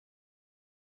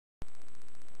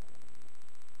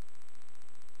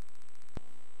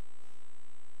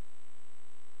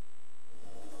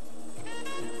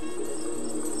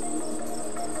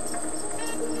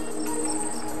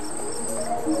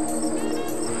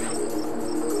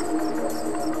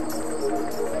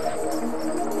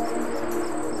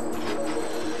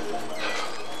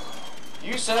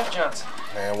Yusef Johnson.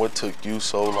 Man, what took you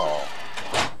so long?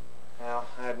 Well,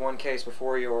 I had one case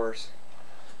before yours,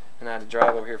 and I had to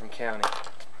drive over here from county.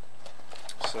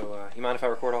 So, you mind if I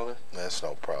record all this? That's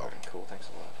no problem. Okay, cool, thanks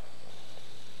a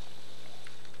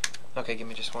lot. Okay, give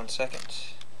me just 1 second.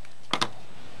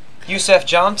 Yusef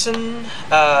Johnson,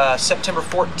 September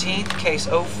 14th, case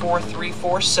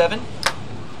 04347.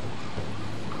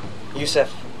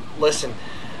 Yusef, listen,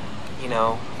 you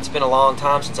know, it's been a long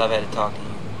time since I've had to talk to you.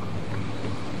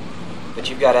 But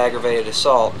you've got aggravated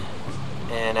assault,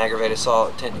 and aggravated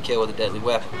assault intent to kill with a deadly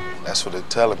weapon. That's what they're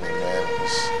telling me, man.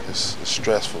 It's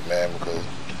stressful, man, because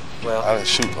I didn't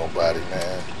shoot nobody,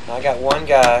 man. I got one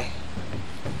guy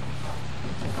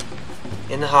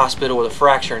in the hospital with a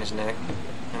fracture in his neck,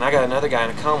 and I got another guy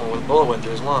in a coma with a bullet went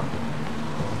through his lung.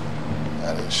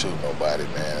 I didn't shoot nobody,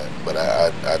 man, but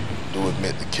I do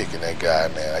admit to kicking that guy,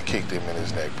 man. I kicked him in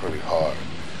his neck pretty hard.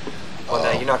 Well,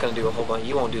 now you're not going to do a whole bunch.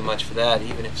 You won't do much for that,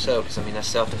 even if so, because I mean that's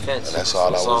self-defense. That's all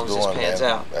I was doing, as long as this pans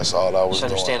out. That's all I was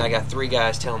doing. Just understand, doing. I got 3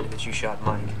 guys telling me that you shot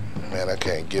Mike. Man, I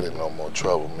can't get in no more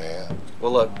trouble, man.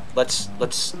 Well, look, let's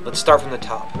start from the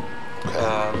top. Okay.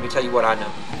 Let me tell you what I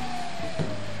know.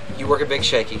 You work at Big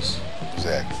Shakey's.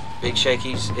 Exactly. Big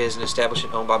Shakey's is an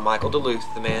establishment owned by Michael Duluth,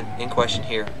 the man in question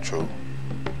here. True.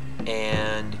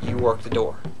 And you work the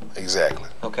door. Exactly.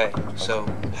 Okay, so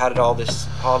how did all this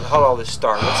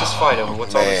start? What's this fight over?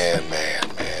 What's all this? Man.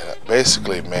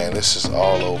 Basically, man, this is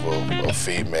all over a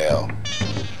female.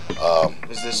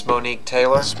 Is this Monique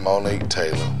Taylor? It's Monique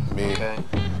Taylor. Me Okay.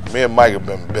 and Mike have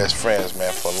been best friends,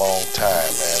 man, for a long time,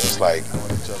 man. It's like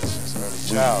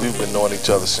we've been knowing each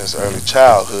other since early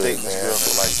childhood, man. This girl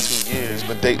for like 2 years. He's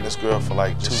been dating this girl for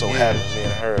like 2 years. So happens me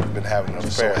and her have been having an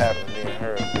affair.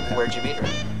 Where'd you meet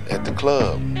her? At the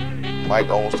club. Mike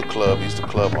owns the club. He's the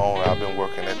club owner. I've been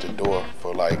working at the door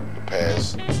for like the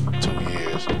past 2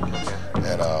 years.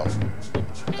 And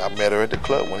I met her at the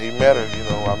club. When he met her, you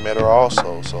know, I met her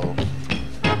also. So,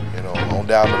 you know, on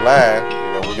down the line,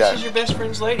 you know, we got. She's your best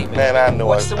friend's lady, man. Man, I know,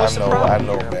 What's the problem I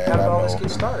know, here? man. How did I all know. this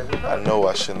get started? I know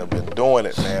I shouldn't have been doing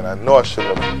it, man. I know I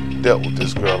shouldn't have dealt with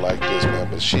this girl like this, man.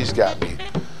 But she's got me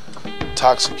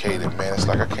intoxicated, man. It's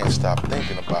like I can't stop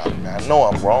thinking about it, man. I know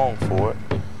I'm wrong for it.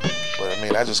 But I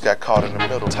mean, I just got caught in the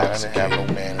middle, man. I didn't have no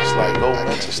man. It's like, I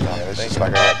can't stop. It's just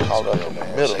like I got caught up in the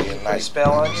middle. Put a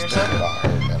spell on you or something?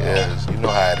 Yeah, you know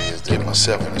how it is. Get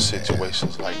myself into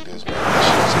situations like this, man.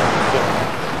 Shit's not feeling like that,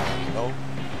 man. You know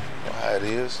how it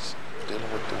is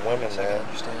dealing with the women, I man.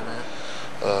 understand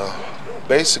that.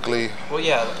 Basically. Well,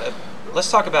 yeah.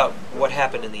 Let's talk about what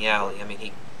happened in the alley. I mean,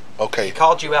 he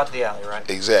called you out to the alley, right?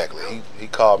 Exactly. He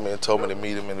called me and told me to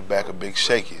meet him in the back of Big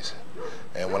Shakey's.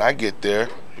 And when I get there,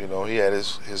 you know, he had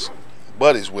his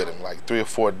buddies with him, like 3 or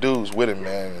 4 dudes with him,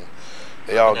 man. And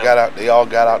they all got out. They all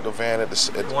got out the van at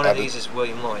the. One of these is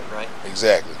William Lloyd, right?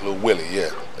 Exactly, Little Willie,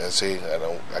 yeah. And see,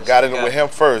 I got in with him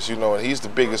first, you know, and he's the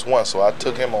biggest one, so I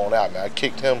took him on out, man. I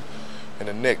kicked him in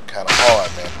the neck kind of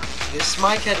hard, man. This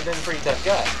Mike had been a pretty tough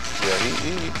guy. Yeah,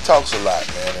 he talks a lot,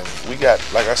 man, and we got,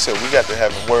 like I said, we got to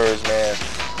having words, man,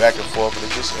 back and forth, and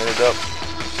it just ended up,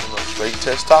 you know, straight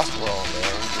testosterone,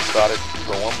 man. We just started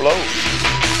throwing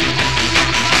blows.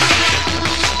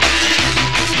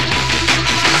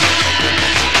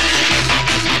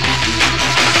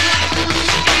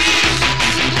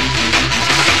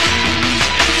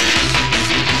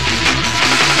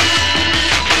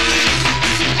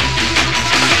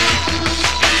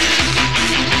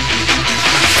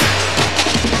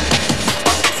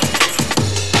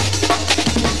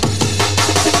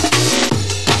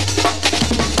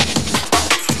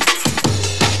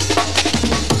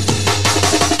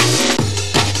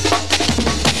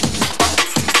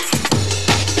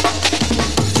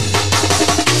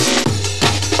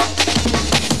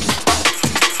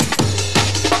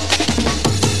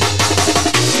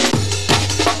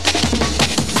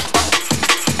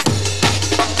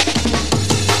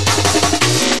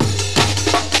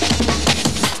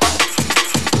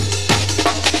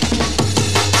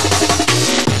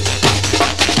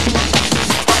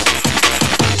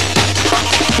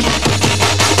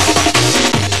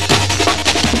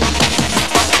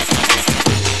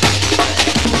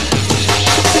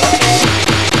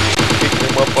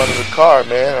 Car,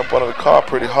 man, up under the car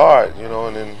pretty hard, you know,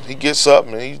 and then he gets up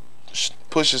and he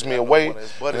pushes me away,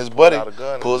 and his buddy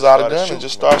pulls out a gun and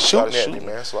just starts shooting at me,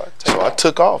 man. So I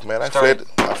took off, man. I fled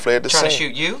the scene. Trying to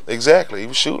shoot you? Exactly. He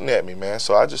was shooting at me, man.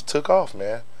 So I just took off,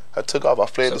 man. I took off. I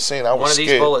fled the scene. I was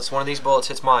scared. One of these bullets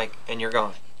hits Mike, and you're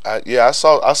gone. Yeah, I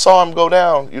saw him go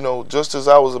down. You know, just as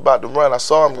I was about to run, I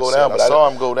saw him go down. But I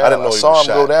didn't know he was shot,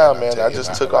 man. Man. I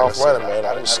just took off running, man.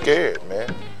 I was scared,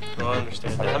 man. No, I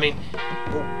understand that. I mean,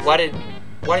 why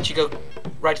didn't you go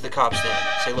right to the cops then.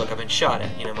 Say, look, I've been shot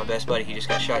at. You know, my best buddy, he just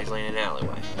got shot. He's laying in an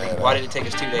alleyway. Man, Why did it take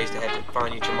us 2 days to have to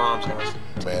find you at your mom's house?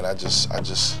 Man, I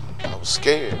was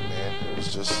scared, man.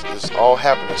 It's all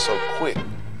happening so quick.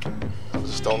 I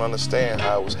just don't understand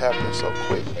how it was happening so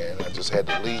quick, man. I just had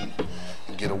to leave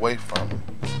and get away from it.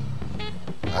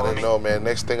 I didn't know, man.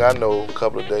 Next thing I know, a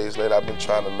couple of days later, I've been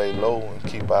trying to lay low and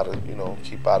keep out of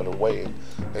the way. And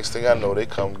next thing I know, they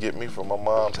come get me from my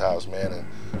mom's house, man,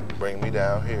 and bring me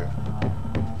down here.